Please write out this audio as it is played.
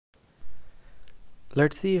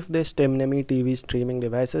Let's see if this Timnamy TV streaming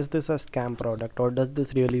device is this a scam product or does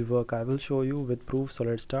this really work. I will show you with proof. So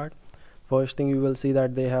let's start. First thing, you will see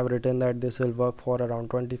that they have written that this will work for around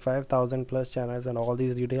 25,000 plus channels, and all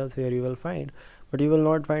these details here you will find, but you will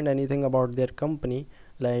not find anything about their company,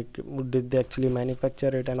 like did they actually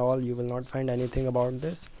manufacture it and all. You will not find anything about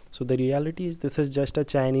this. So the reality is this is just a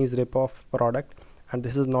Chinese rip-off product, and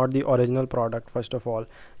this is not the original product. First of all,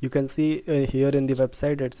 you can see here in the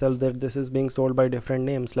website itself that this is being sold by different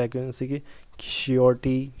names, like you can see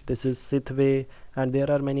Shiorty, this is Sithway, and there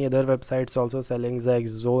are many other websites also selling like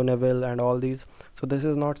Zoneville and all these. So this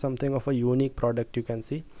is not something of a unique product, you can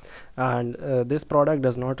see. And this product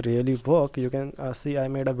does not really work. You can see I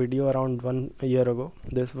made a video around 1 year ago.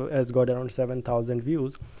 This has got around 7,000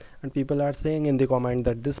 views, and people are saying in the comment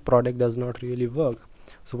that this product does not really work.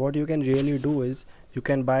 So what you can really do is you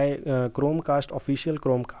can buy Chromecast, official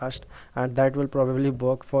Chromecast, and that will probably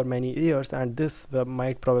work for many years, and this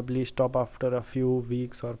might probably stop after a few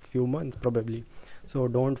weeks or few months probably. So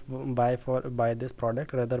don't buy this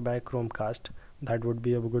product, rather buy Chromecast. That would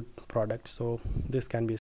be a good product. So this can be